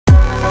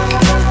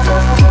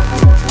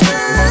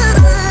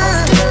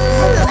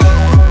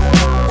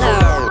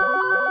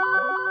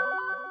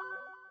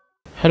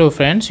Hello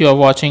friends, you are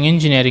watching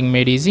Engineering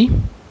Made Easy.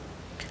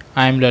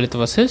 I am Lalit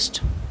Vasist.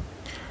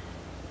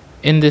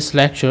 In this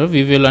lecture,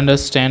 we will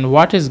understand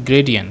what is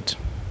gradient.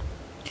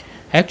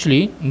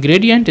 Actually,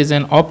 gradient is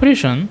an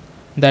operation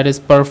that is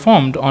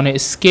performed on a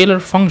scalar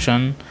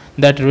function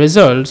that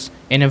results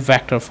in a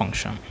vector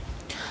function.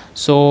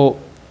 So,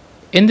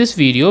 in this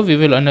video, we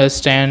will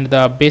understand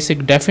the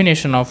basic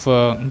definition of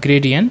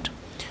gradient,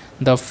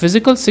 the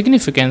physical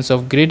significance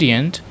of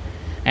gradient,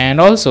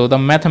 and also the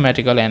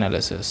mathematical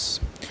analysis.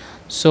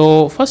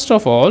 So first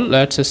of all,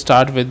 let's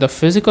start with the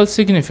physical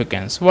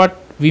significance. What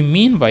we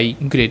mean by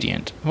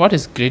gradient. What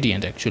is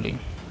gradient actually?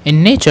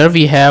 In nature,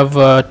 we have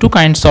two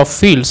kinds of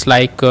fields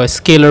like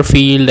scalar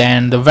field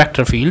and the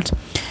vector field.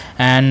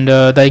 And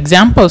the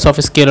examples of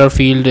a scalar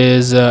field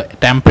is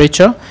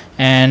temperature,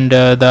 and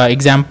the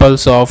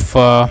examples of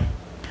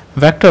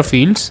vector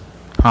fields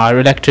are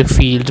electric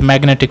field,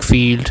 magnetic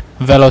field,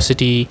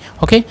 velocity.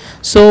 Okay,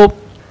 so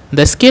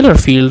the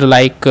scalar field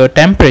like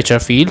temperature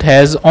field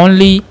has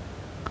only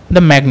the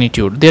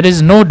magnitude. There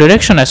is no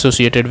direction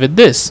associated with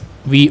this.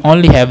 We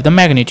only have the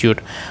magnitude.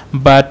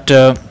 But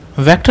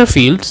vector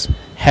fields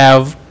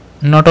have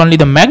not only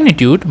the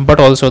magnitude but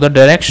also the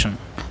direction.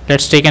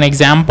 Let's take an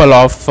example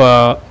of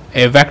a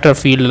vector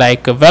field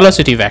like a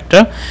velocity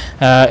vector.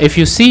 If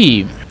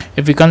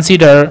we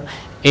consider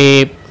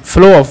a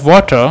flow of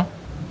water,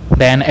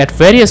 then at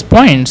various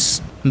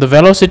points the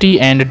velocity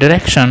and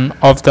direction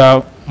of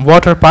the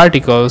water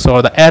particles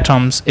or the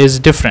atoms is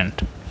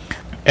different.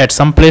 At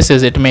some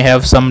places it may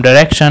have some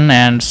direction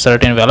and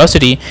certain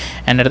velocity,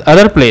 and at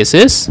other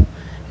places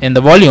in the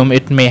volume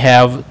it may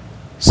have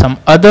some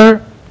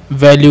other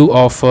value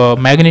of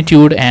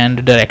magnitude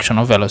and direction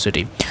of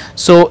velocity.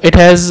 So it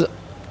has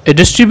a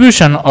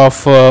distribution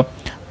of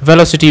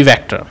velocity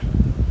vector.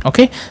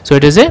 Okay, so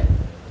it is a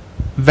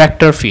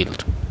vector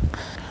field,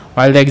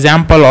 while the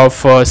example of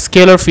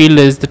scalar field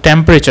is the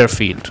temperature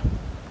field.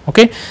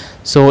 Okay,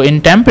 so in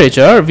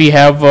temperature we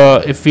have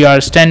if we are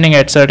standing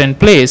at certain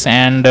place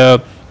and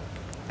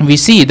we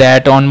see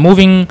that on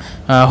moving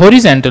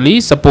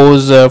horizontally,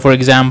 suppose for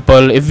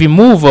example if we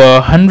move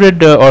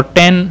 100 or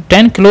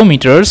 10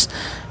 kilometers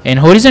in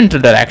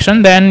horizontal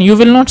direction, then you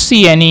will not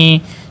see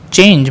any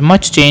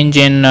much change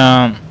in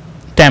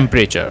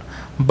temperature.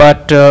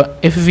 But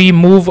if we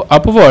move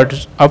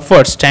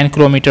upwards 10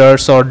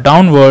 kilometers or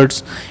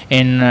downwards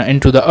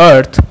into the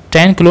earth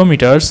 10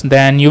 kilometers,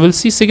 then you will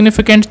see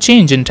significant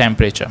change in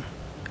temperature.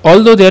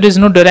 Although there is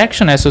no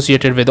direction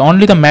associated with,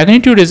 only the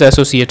magnitude is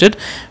associated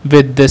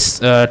with this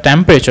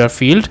temperature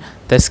field,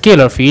 the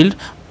scalar field.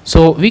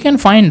 So we can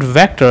find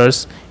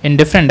vectors in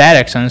different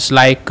directions,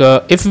 like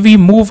if we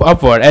move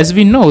upward, as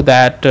we know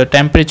that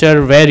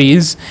temperature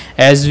varies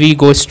as we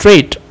go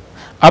straight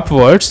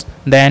upwards,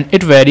 then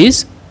it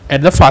varies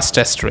at the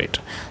fastest rate.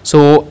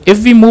 So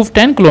if we move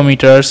 10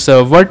 kilometers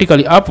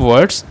vertically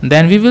upwards,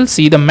 then we will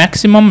see the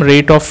maximum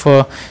rate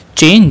of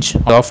change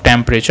of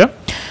temperature.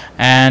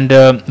 And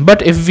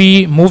but if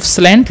we move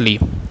slantly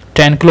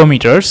 10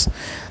 kilometers,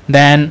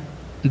 then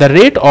the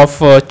rate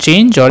of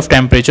change of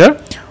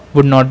temperature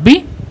would not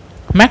be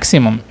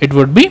maximum, it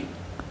would be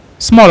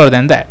smaller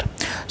than that.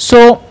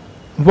 So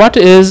what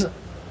is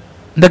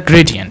the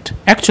gradient?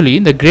 Actually,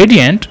 the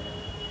gradient,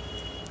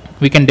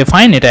 we can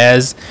define it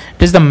as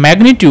it is the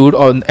magnitude,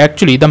 or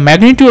actually the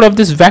magnitude of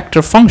this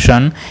vector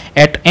function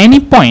at any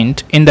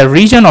point in the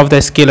region of the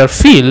scalar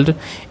field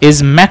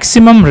is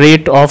maximum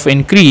rate of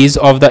increase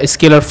of the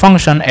scalar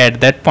function at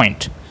that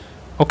point.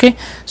 Okay,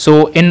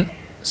 so in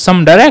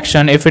some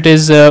direction, if it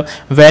is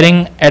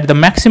varying at the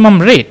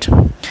maximum rate,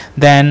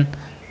 then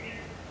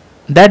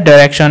that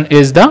direction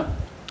is the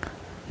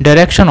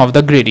direction of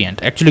the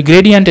gradient. Actually,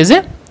 gradient is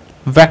a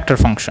vector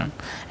function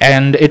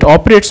and it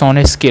operates on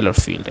a scalar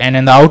field, and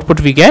in the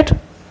output we get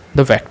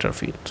the vector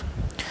field.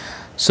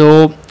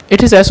 So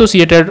it is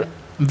associated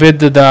with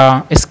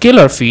the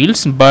scalar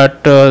fields,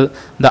 but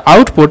the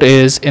output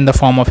is in the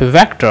form of a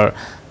vector.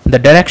 The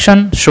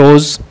direction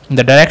shows,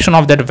 the direction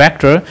of that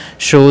vector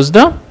shows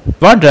the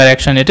what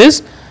direction it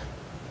is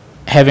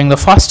having the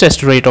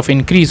fastest rate of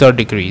increase or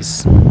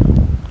decrease,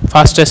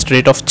 fastest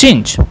rate of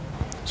change.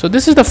 So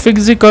this is the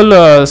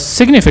physical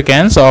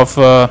significance of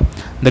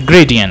the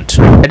gradient.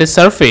 At a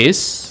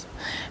surface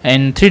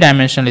in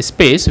three-dimensional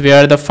space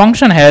where the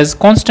function has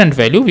constant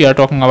value, we are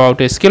talking about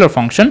a scalar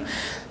function.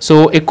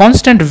 So a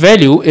constant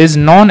value is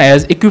known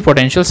as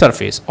equipotential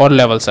surface or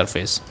level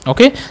surface.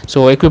 Okay,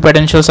 so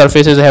equipotential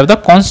surfaces have the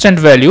constant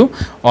value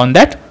on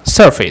that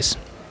surface.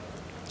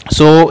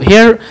 So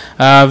here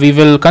we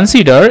will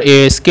consider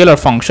a scalar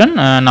function.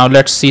 Now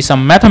let's see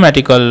some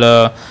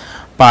mathematical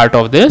part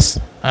of this.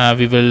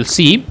 We will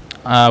see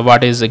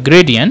what is a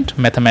gradient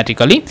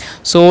mathematically.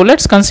 So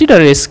let's consider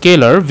a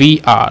scalar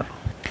VR.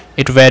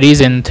 It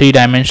varies in 3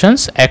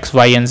 dimensions, x,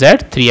 y and z,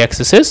 3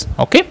 axes.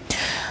 Okay,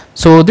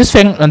 so this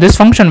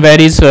function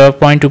varies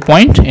point to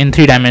point in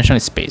 3-dimensional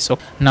space.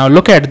 Okay. Now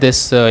look at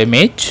this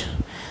image.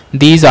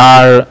 These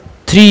are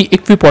 3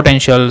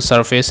 equipotential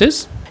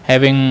surfaces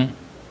having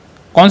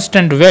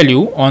constant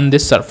value on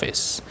this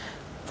surface.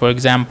 For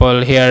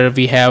example, here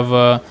we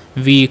have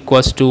v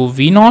equals to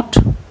v naught,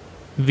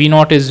 V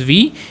naught is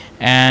V,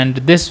 and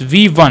this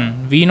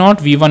V1, V naught,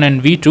 V1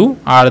 and V2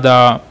 are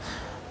the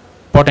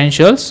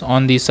potentials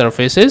on these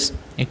surfaces,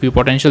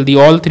 equipotential. The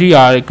all three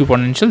are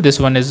equipotential. This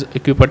one is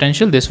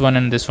equipotential, this one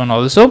and this one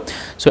also.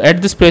 So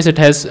at this place it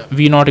has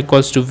V naught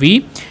equals to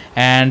V,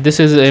 and this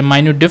is a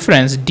minute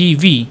difference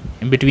dV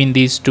between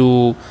these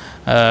two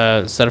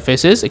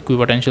surfaces,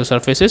 equipotential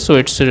surfaces. So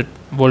its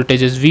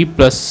voltage is V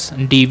plus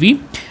dV,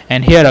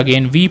 and here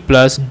again V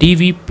plus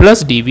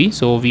dV,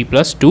 so V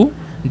plus 2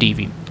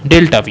 dV,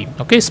 delta V.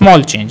 Okay,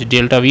 small change,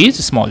 delta V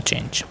is small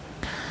change.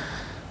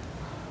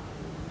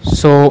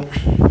 So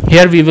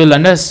here we will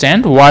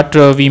understand what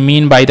we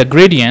mean by the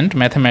gradient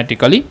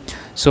mathematically.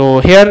 So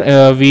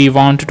here we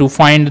want to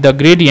find the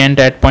gradient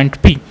at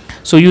point P.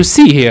 So you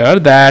see here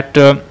that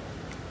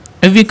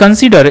if we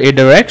consider a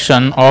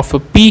direction of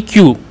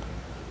PQ,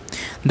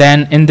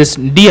 then in this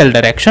DL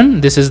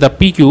direction, this is the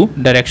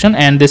PQ direction,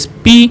 and this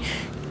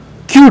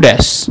PQ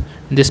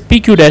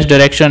dash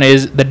direction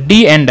is the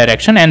DN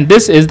direction, and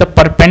this is the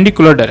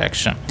perpendicular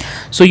direction.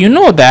 So you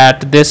know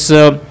that this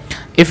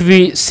if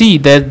we see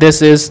that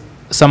this is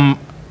some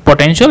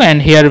potential,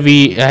 and here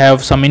we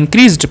have some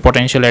increased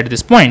potential at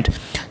this point.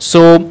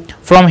 So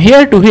from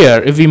here to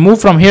here, if we move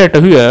from here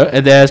to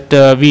here,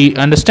 that we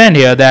understand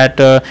here that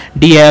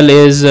DL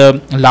is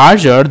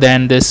larger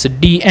than this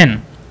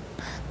DN.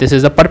 This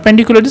is the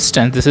perpendicular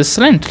distance, this is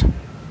slant.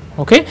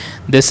 Okay,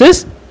 this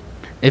is,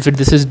 if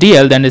this is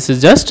DL, then this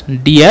is just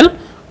DL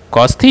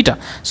cos theta.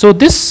 So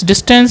this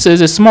distance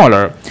is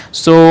smaller.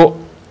 So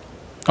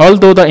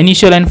although the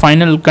initial and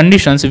final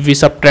conditions, if we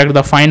subtract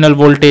the final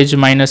voltage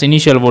minus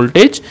initial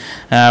voltage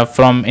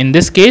from in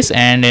this case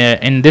and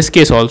in this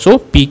case also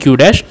PQ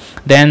dash,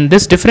 then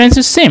this difference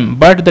is same,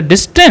 but the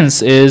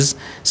distance is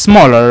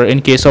smaller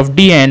in case of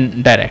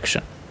DN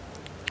direction.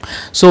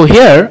 So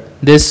here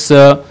this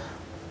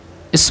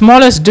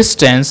smallest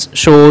distance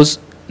shows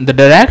the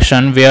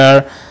direction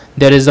where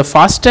there is the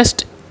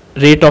fastest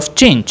rate of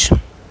change,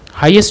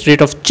 highest rate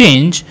of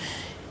change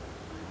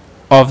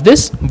of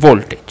this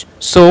voltage.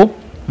 So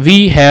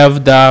we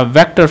have the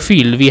vector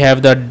field, we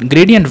have the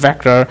gradient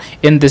vector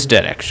in this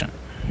direction.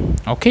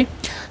 Okay,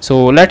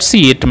 so let's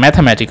see it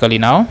mathematically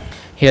now.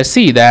 Here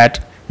see that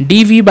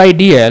dV by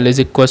dL is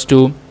equals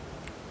to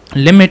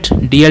limit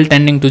dL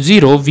tending to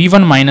 0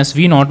 V1 minus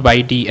V naught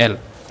by dL.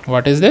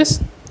 What is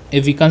this?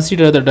 If we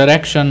consider the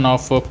direction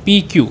of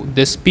PQ,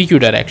 this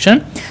PQ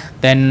direction,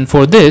 then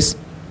for this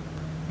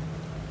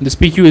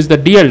PQ is the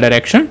DL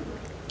direction.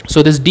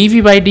 So this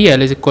dV by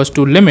dL is equals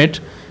to limit,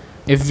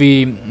 if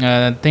we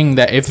think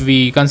that if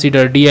we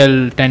consider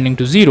DL tending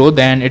to 0,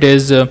 then it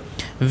is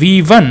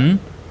V1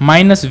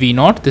 minus V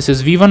naught, this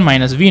is V1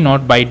 minus V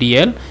naught by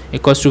DL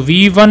equals to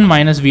V1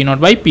 minus V naught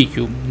by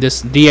PQ.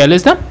 This DL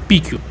is the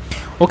PQ.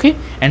 Okay,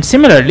 and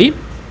similarly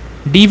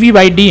dV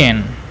by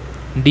dN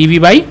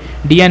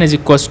is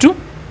equals to,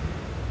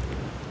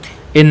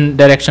 in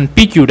direction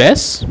PQ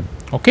dash,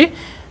 okay,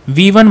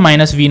 V1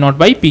 minus V naught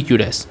by PQ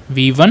dash.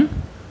 V1,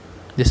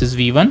 this is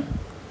V1,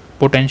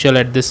 potential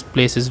at this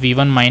place is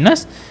V1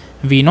 minus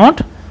V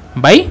naught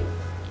by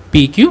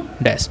PQ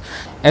dash.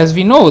 As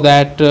we know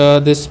that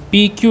this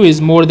PQ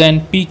is more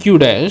than PQ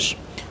dash,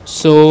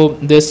 so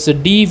this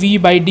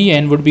dV by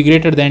dN would be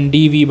greater than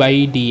dV by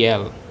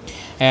dL,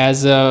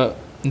 as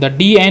the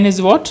dN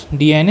is what?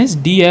 dN is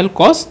DL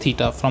cos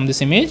theta. From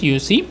this image you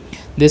see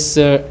this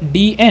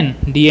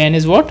dN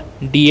is what?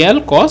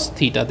 DL cos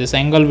theta. This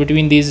angle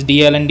between these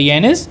DL and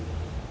dN is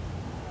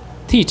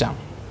theta.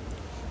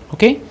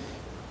 Okay,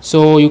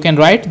 so you can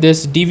write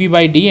this dV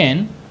by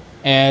dN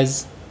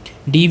as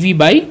dV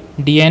by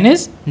dN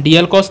is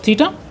DL cos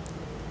theta.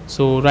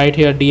 So right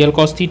here DL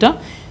cos theta.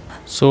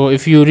 So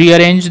if you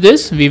rearrange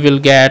this, we will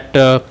get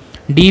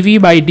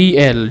dV by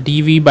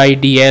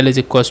dL is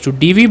equals to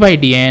dV by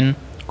dN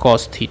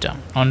cos theta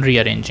on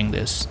rearranging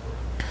this.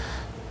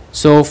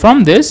 So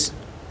from this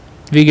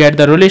we get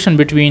the relation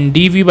between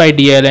dV by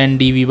dL and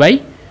dV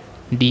by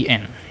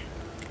dN.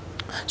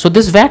 So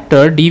this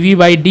vector dV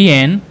by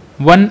dN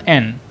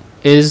 1n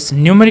is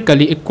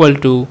numerically equal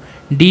to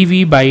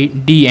dV by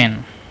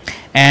dN,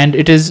 and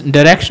it is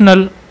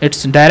directional,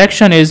 its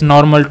direction is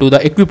normal to the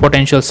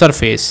equipotential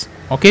surface.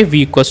 Okay,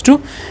 V equals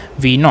to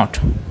V naught.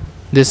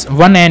 This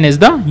 1n is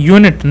the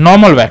unit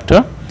normal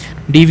vector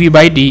dV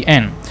by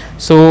dN.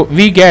 So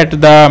we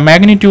get the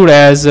magnitude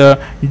as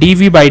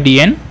dV by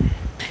dN,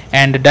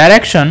 and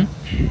direction,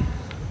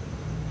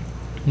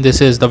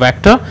 this is the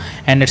vector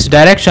and its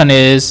direction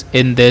is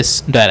in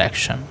this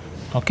direction.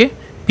 Okay,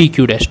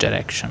 PQ dash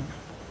direction.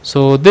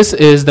 So this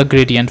is the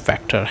gradient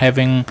vector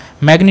having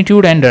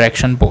magnitude and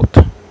direction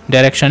both.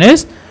 Direction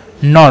is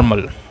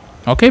normal.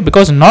 Okay,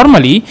 because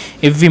normally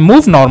if we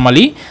move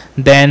normally,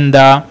 then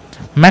the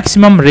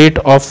maximum rate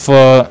of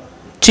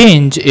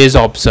change is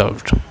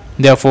observed.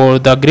 Therefore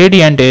the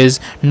gradient is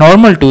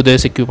normal to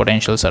this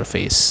equipotential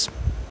surface.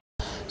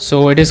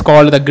 So it is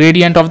called the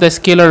gradient of the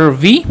scalar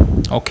V.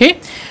 Okay,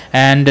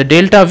 and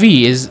delta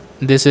V is,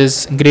 this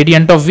is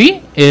gradient of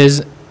V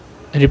is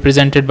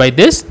represented by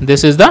this.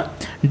 This is the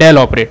del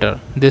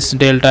operator. This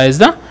delta is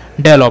the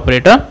del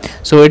operator.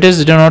 So it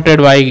is denoted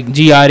by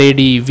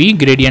GRADV,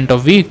 gradient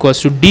of V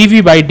equals to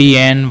dV by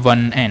dN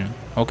 1n.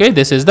 Okay,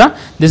 this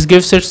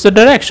gives it the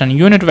direction,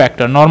 unit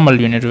vector, normal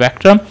unit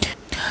vector.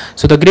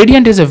 So the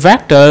gradient is a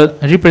vector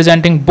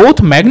representing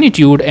both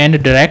magnitude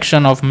and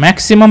direction of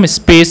maximum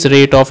space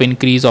rate of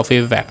increase of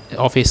a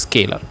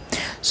scalar.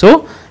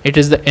 So it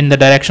is in the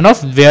direction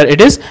of where it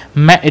is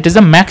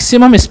the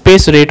maximum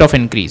space rate of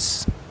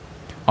increase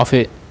of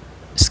a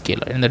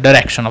scalar, in the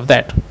direction of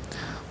that.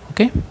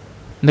 Okay,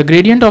 the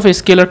gradient of a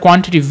scalar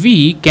quantity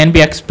V can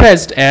be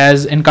expressed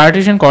as in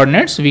Cartesian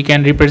coordinates. We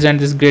can represent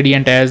this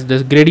gradient as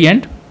this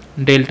gradient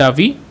delta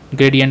V,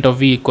 gradient of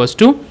V equals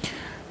to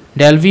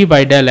del V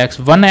by del X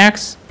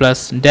 1x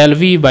plus del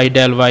V by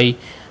del Y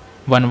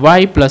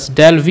 1y plus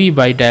del V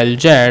by del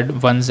Z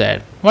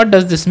 1z. What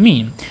does this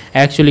mean?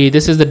 Actually,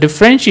 this is the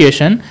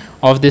differentiation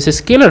of this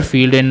scalar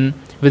field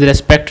with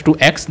respect to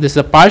x. This is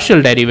a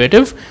partial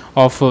derivative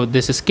of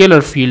this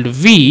scalar field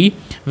V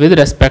with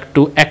respect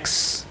to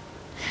x.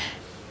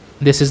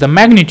 This is the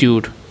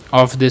magnitude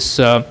of this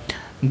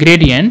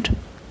gradient,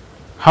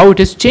 how it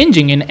is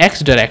changing in x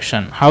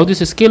direction, how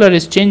this scalar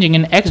is changing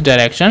in x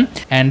direction,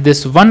 and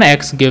this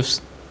 1x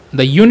gives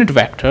the unit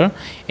vector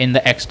in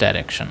the x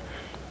direction.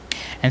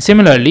 And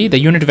similarly, the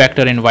unit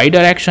vector in y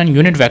direction,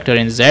 unit vector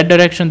in z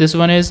direction, this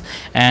one is,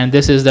 and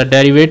this is the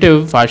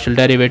derivative, partial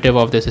derivative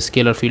of this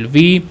scalar field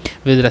V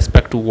with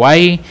respect to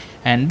y,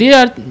 and they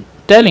are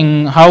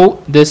telling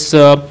how this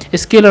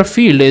scalar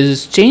field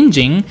is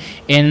changing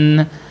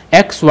in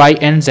x, y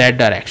and z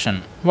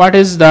direction. What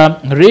is the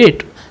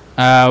rate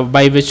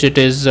by which it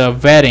is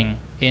varying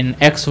in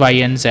x, y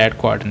and z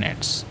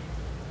coordinates,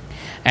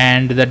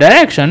 and the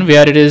direction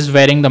where it is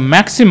varying the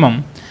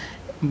maximum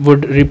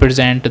would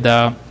represent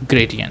the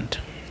gradient.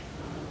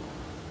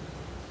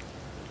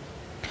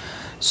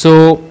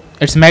 So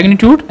its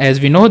magnitude, as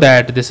we know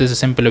that this is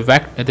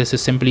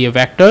simply a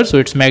vector, so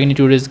its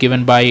magnitude is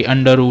given by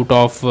under root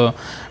of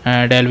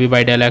del V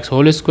by del X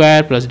whole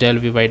square plus del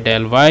V by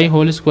del Y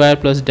whole square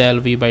plus del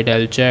V by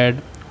del Z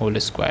whole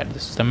square.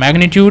 This is the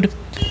magnitude.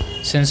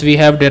 Since we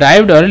have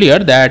derived earlier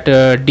that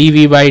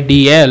dV by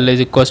dL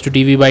is equals to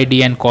dV by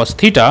dN cos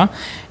theta,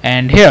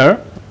 and here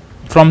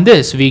from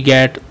this we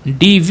get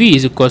dV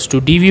is equals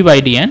to dV by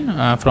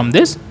dN, from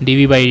this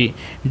dV by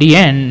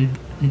dN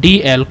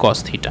dL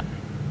cos theta.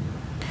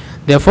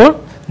 Therefore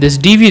this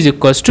dV is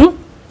equals to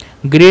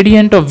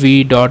gradient of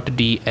V dot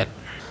dL.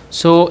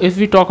 So if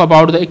we talk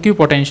about the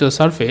equipotential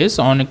surface,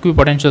 on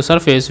equipotential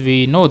surface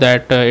we know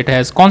that it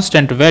has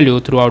constant value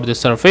throughout the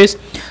surface.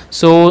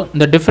 So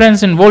the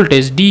difference in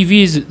voltage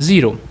dV is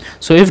 0.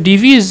 So if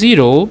dV is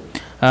 0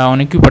 on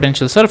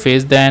equipotential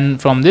surface, then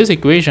from this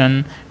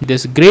equation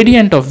this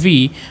gradient of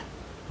V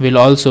will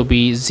also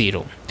be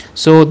 0.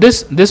 So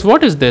this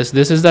what is this?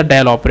 This is the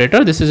del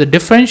operator. This is a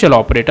differential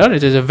operator.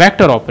 It is a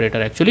vector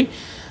operator actually.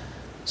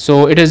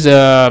 So it is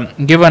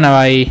given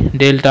by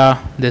delta,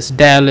 this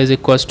del is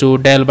equals to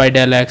del by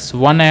del X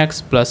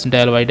 1x plus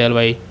del by del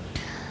Y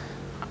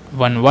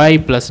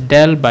 1y plus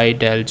del by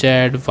del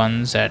Z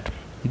 1z.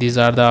 These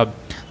are the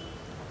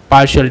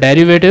partial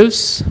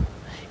derivatives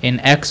in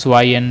x,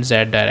 y and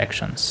z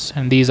directions,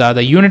 and these are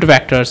the unit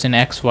vectors in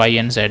x, y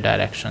and z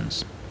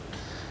directions.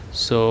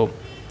 So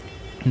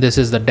this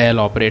is the del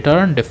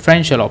operator,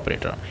 differential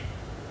operator.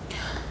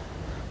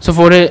 So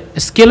for a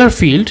scalar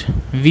field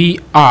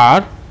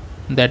VR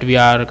that we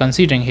are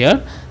considering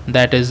here,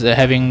 that is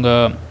having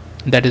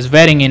that is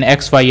varying in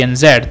x, y and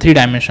z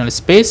three-dimensional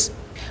space,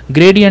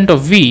 gradient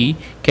of V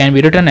can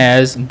be written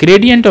as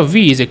gradient of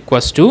V is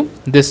equals to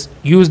this,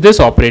 use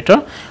this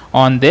operator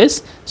on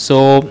this.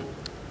 So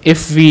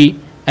if we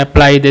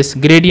apply this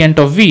gradient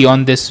of V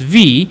on this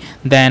V,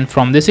 then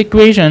from this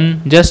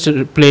equation just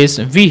replace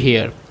V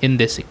here in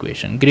this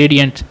equation,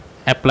 gradient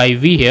apply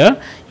V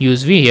here,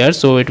 use V here,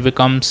 so it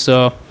becomes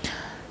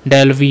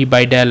del V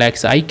by del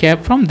X I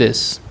cap, from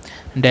this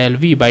del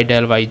V by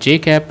del Y j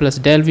cap plus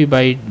del V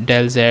by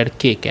del Z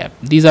k cap.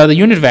 These are the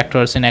unit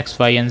vectors in x,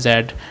 y and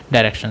z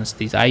directions,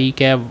 these I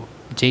cap,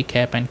 j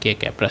cap and k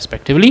cap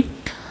respectively.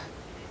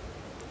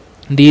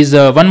 These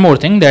one more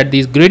thing, that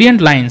these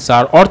gradient lines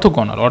are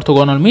orthogonal.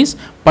 Orthogonal means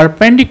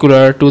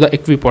perpendicular to the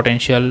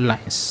equipotential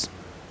lines.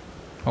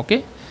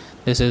 Okay,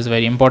 this is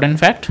very important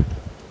fact.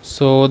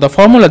 So the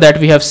formula that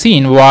we have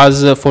seen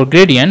was for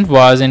gradient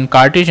was in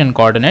Cartesian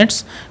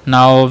coordinates.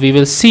 Now we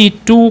will see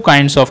two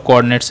kinds of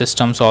coordinate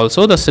systems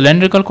also, the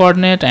cylindrical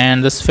coordinate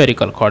and the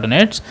spherical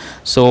coordinates.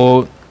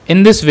 So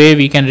in this way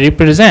we can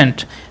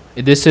represent,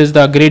 this is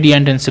the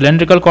gradient in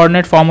cylindrical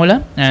coordinate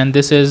formula, and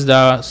this is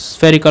the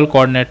spherical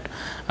coordinate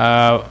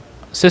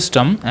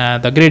system,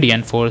 the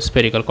gradient for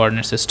spherical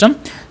coordinate system.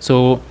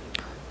 So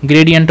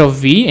gradient of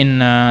V in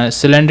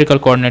cylindrical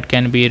coordinate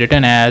can be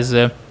written as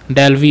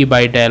del V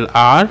by del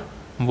R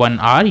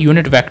 1r,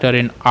 unit vector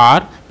in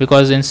R,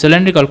 because in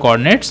cylindrical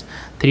coordinates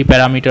three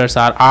parameters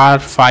are R,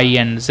 phi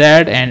and Z,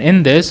 and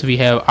in this we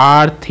have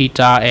R,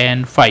 theta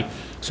and phi.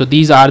 So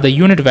these are the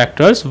unit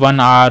vectors,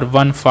 1r,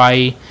 1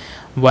 phi,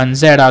 1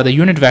 Z are the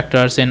unit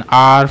vectors in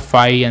R,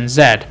 phi and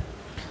Z.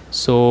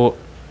 So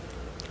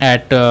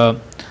at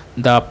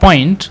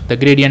the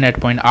gradient at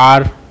point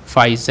r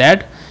phi z,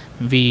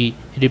 we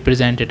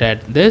represent it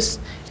at this,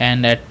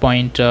 and at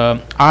point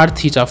r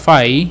theta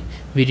phi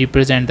we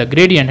represent the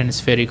gradient in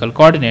spherical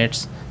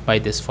coordinates by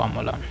this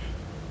formula.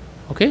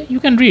 Okay, you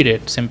can read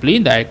it simply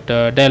that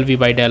del v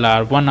by del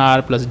r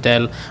 1r plus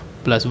del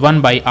plus 1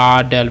 by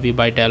r del v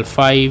by del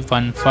phi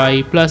 1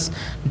 phi plus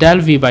del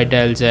v by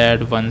del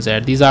z 1 z.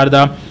 These are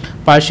the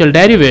partial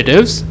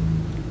derivatives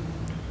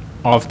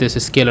of this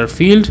scalar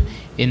field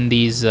in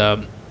these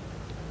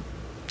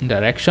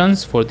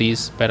directions for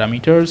these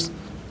parameters.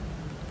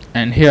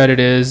 And here it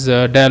is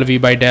del v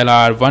by del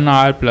r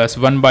 1r plus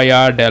 1 by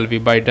r del v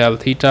by del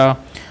theta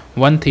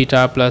 1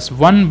 theta plus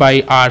 1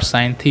 by r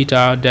sine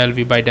theta del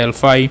v by del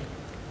phi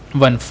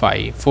 1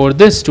 phi. For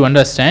this to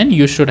understand,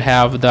 you should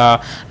have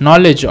the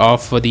knowledge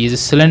of these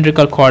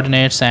cylindrical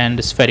coordinates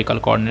and spherical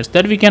coordinates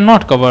that we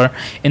cannot cover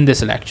in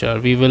this lecture.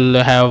 We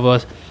will have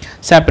a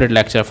separate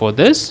lecture for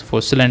this,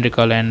 for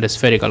cylindrical and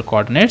spherical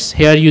coordinates.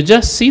 Here you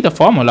just see the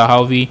formula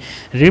how we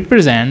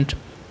represent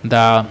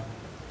the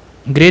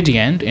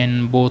gradient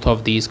in both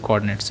of these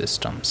coordinate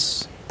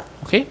systems.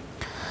 Okay,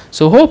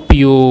 so hope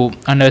you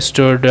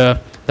understood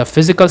the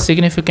physical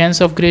significance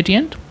of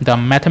gradient, the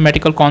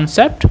mathematical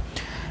concept,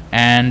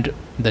 and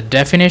the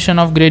definition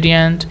of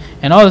gradient,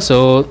 and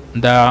also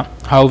the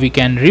how we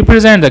can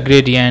represent the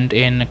gradient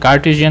in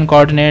Cartesian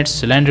coordinates,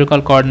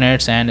 cylindrical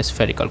coordinates, and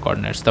spherical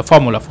coordinates, the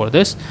formula for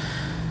this.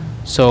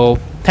 So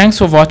thanks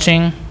for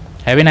watching,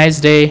 have a nice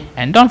day,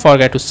 and don't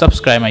forget to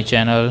subscribe my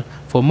channel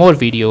for more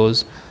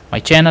videos. My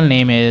channel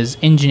name is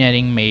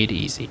Engineering Made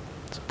Easy.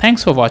 So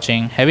thanks for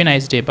watching, have a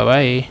nice day, bye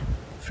bye.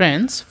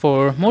 Friends,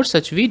 for more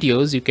such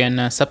videos you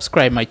can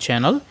subscribe my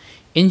channel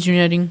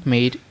Engineering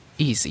Made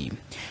Easy,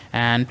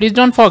 and please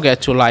don't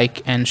forget to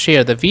like and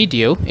share the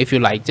video if you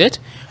liked it.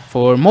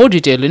 For more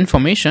detailed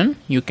information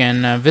you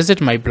can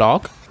visit my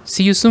blog.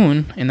 See you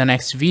soon in the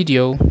next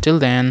video. Till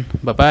then,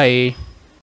 bye bye.